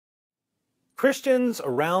Christians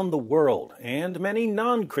around the world and many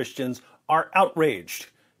non-Christians are outraged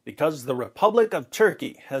because the Republic of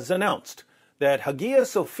Turkey has announced that Hagia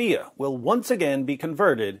Sophia will once again be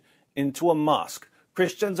converted into a mosque.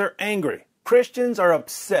 Christians are angry. Christians are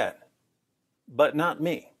upset. But not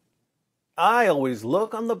me. I always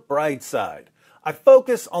look on the bright side. I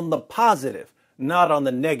focus on the positive, not on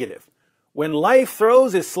the negative. When life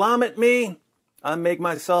throws Islam at me, I make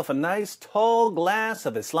myself a nice tall glass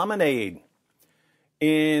of Islaminade.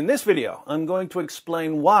 In this video, I'm going to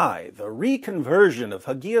explain why the reconversion of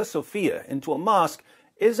Hagia Sophia into a mosque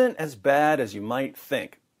isn't as bad as you might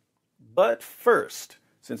think. But first,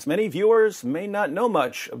 since many viewers may not know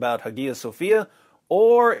much about Hagia Sophia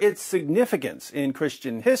or its significance in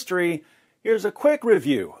Christian history, here's a quick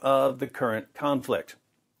review of the current conflict.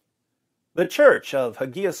 The Church of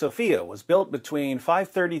Hagia Sophia was built between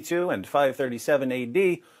 532 and 537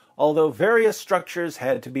 AD, although various structures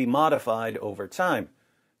had to be modified over time.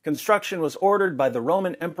 Construction was ordered by the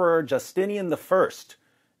Roman Emperor Justinian I.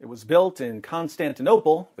 It was built in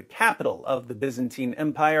Constantinople, the capital of the Byzantine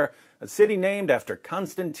Empire, a city named after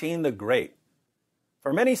Constantine the Great.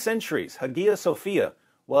 For many centuries, Hagia Sophia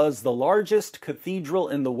was the largest cathedral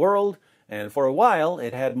in the world, and for a while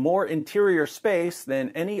it had more interior space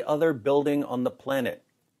than any other building on the planet.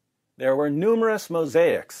 There were numerous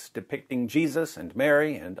mosaics depicting Jesus and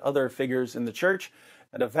Mary and other figures in the church,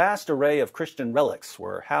 and a vast array of Christian relics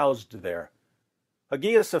were housed there.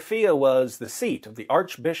 Hagia Sophia was the seat of the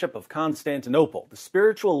Archbishop of Constantinople, the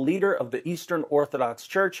spiritual leader of the Eastern Orthodox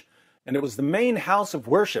Church, and it was the main house of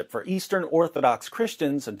worship for Eastern Orthodox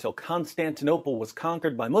Christians until Constantinople was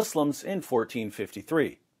conquered by Muslims in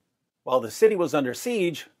 1453. While the city was under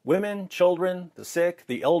siege, women, children, the sick,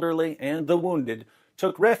 the elderly, and the wounded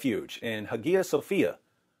took refuge in Hagia Sophia.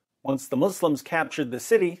 Once the Muslims captured the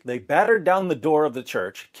city, they battered down the door of the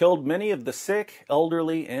church, killed many of the sick,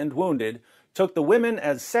 elderly, and wounded, took the women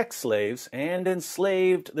as sex slaves, and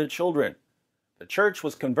enslaved the children. The church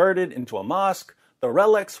was converted into a mosque, the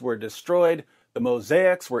relics were destroyed, the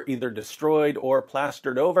mosaics were either destroyed or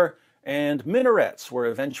plastered over, and minarets were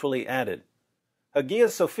eventually added. Hagia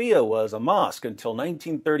Sophia was a mosque until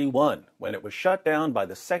 1931, when it was shut down by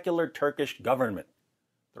the secular Turkish government.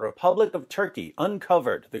 The Republic of Turkey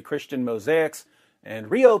uncovered the Christian mosaics and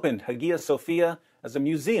reopened Hagia Sophia as a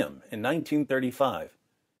museum in 1935.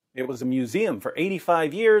 It was a museum for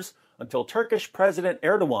 85 years until Turkish President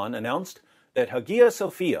Erdogan announced that Hagia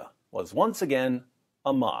Sophia was once again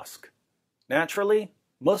a mosque. Naturally,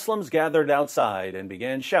 Muslims gathered outside and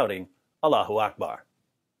began shouting, Allahu Akbar.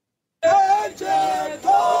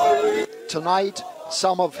 Tonight,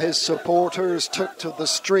 some of his supporters took to the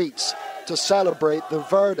streets to celebrate the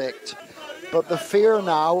verdict, but the fear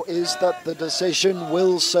now is that the decision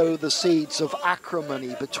will sow the seeds of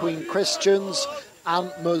acrimony between Christians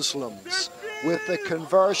and Muslims, with the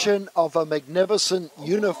conversion of a magnificent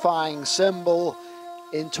unifying symbol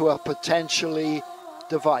into a potentially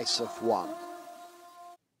divisive one.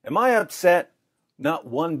 Am I upset? Not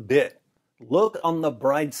one bit. Look on the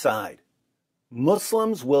bright side.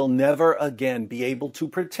 Muslims will never again be able to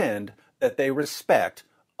pretend that they respect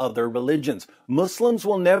other religions. Muslims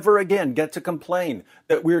will never again get to complain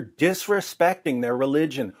that we're disrespecting their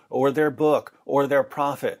religion or their book or their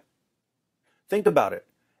prophet. Think about it.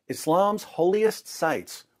 Islam's holiest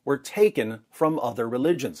sites were taken from other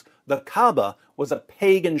religions. The Kaaba was a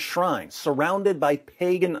pagan shrine surrounded by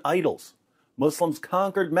pagan idols. Muslims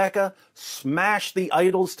conquered Mecca, smashed the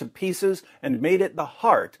idols to pieces, and made it the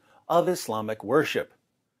heart of Islamic worship.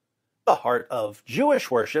 The heart of Jewish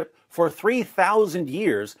worship for 3,000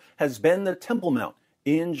 years has been the Temple Mount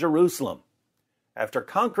in Jerusalem. After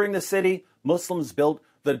conquering the city, Muslims built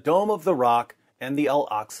the Dome of the Rock and the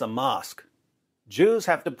Al-Aqsa Mosque. Jews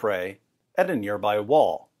have to pray at a nearby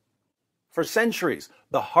wall. For centuries,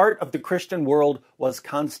 the heart of the Christian world was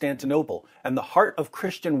Constantinople, and the heart of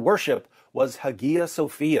Christian worship was Hagia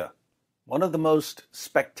Sophia, one of the most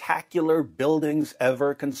spectacular buildings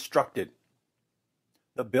ever constructed.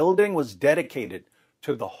 The building was dedicated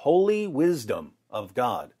to the holy wisdom of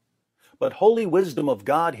God. But holy wisdom of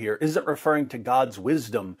God here isn't referring to God's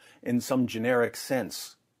wisdom in some generic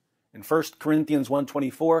sense. In 1 Corinthians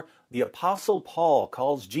 1:24, the Apostle Paul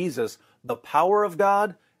calls Jesus the power of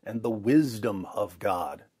God and the wisdom of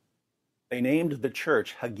God. They named the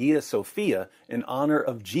church Hagia Sophia in honor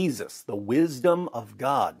of Jesus, the wisdom of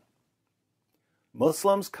God.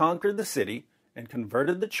 Muslims conquered the city and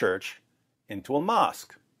converted the church into a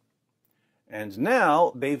mosque. And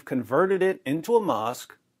now they've converted it into a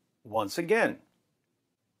mosque once again.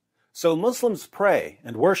 So Muslims pray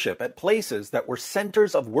and worship at places that were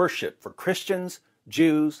centers of worship for Christians,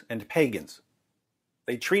 Jews, and pagans.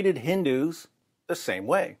 they treated Hindus the same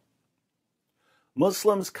way.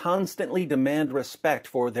 Muslims constantly demand respect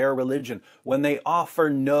for their religion when they offer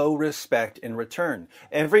no respect in return.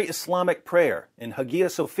 Every Islamic prayer in Hagia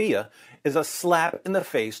Sophia is a slap in the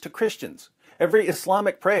face to Christians. Every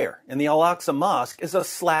Islamic prayer in the Al-Aqsa Mosque is a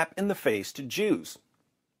slap in the face to Jews.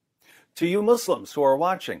 To you Muslims who are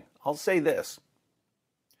watching, I'll say this.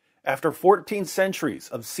 After 14 centuries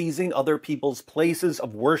of seizing other people's places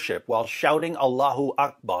of worship while shouting Allahu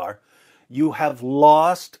Akbar, you have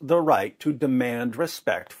lost the right to demand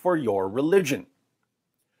respect for your religion.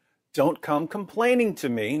 Don't come complaining to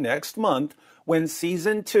me next month when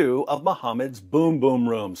season 2 of Muhammad's Boom Boom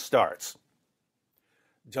Room starts.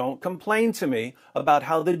 Don't complain to me about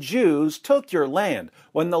how the Jews took your land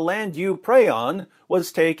when the land you pray on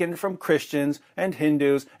was taken from Christians and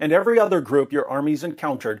Hindus and every other group your armies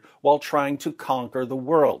encountered while trying to conquer the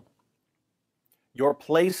world. Your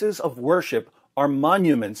places of worship are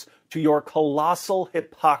monuments to your colossal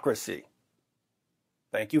hypocrisy.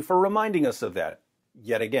 Thank you for reminding us of that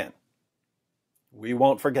yet again. We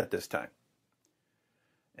won't forget this time.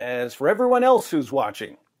 As for everyone else who's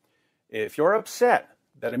watching, if you're upset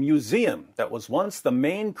that a museum that was once the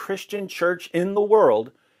main Christian church in the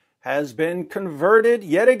world has been converted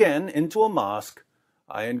yet again into a mosque,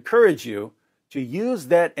 I encourage you to use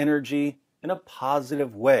that energy in a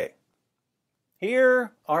positive way.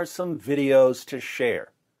 Here are some videos to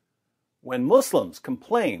share. When Muslims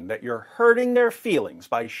complain that you're hurting their feelings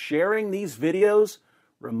by sharing these videos,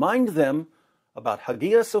 remind them about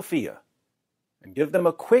Hagia Sophia and give them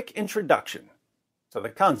a quick introduction to the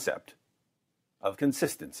concept of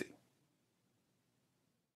consistency.